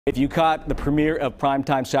If you caught the premiere of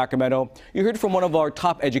Primetime Sacramento, you heard from one of our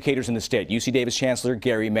top educators in the state, UC Davis Chancellor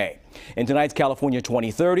Gary May. In tonight's California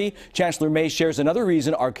 2030, Chancellor May shares another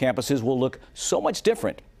reason our campuses will look so much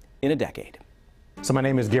different in a decade. So my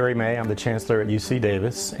name is Gary May. I'm the Chancellor at UC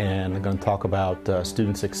Davis, and I'm going to talk about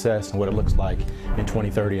student success and what it looks like in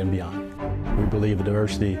 2030 and beyond. We believe that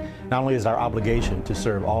diversity not only is our obligation to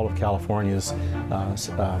serve all of California's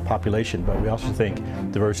population, but we also think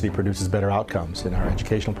diversity produces better outcomes in our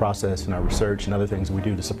educational process, in our research, and other things we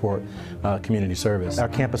do to support community service. Our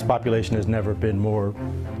campus population has never been more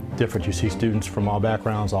different. You see students from all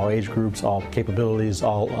backgrounds, all age groups, all capabilities,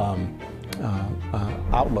 all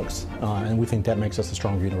outlooks, and we think that makes us a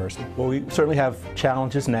stronger university. Well, we certainly have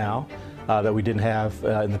challenges now that we didn't have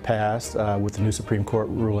in the past with the new Supreme Court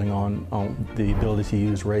ruling on the ability to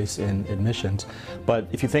use race in admissions. But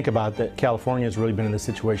if you think about that, California has really been in this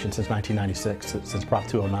situation since 1996, since Prop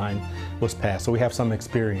 209 was passed. So we have some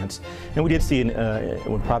experience. And we did see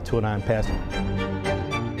when Prop 209 passed.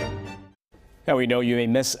 Now, we know you may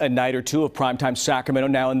miss a night or two of Primetime Sacramento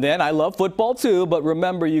now and then. I love football too, but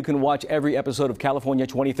remember, you can watch every episode of California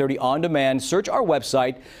 2030 on demand. Search our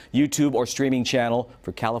website, YouTube, or streaming channel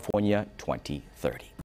for California 2030.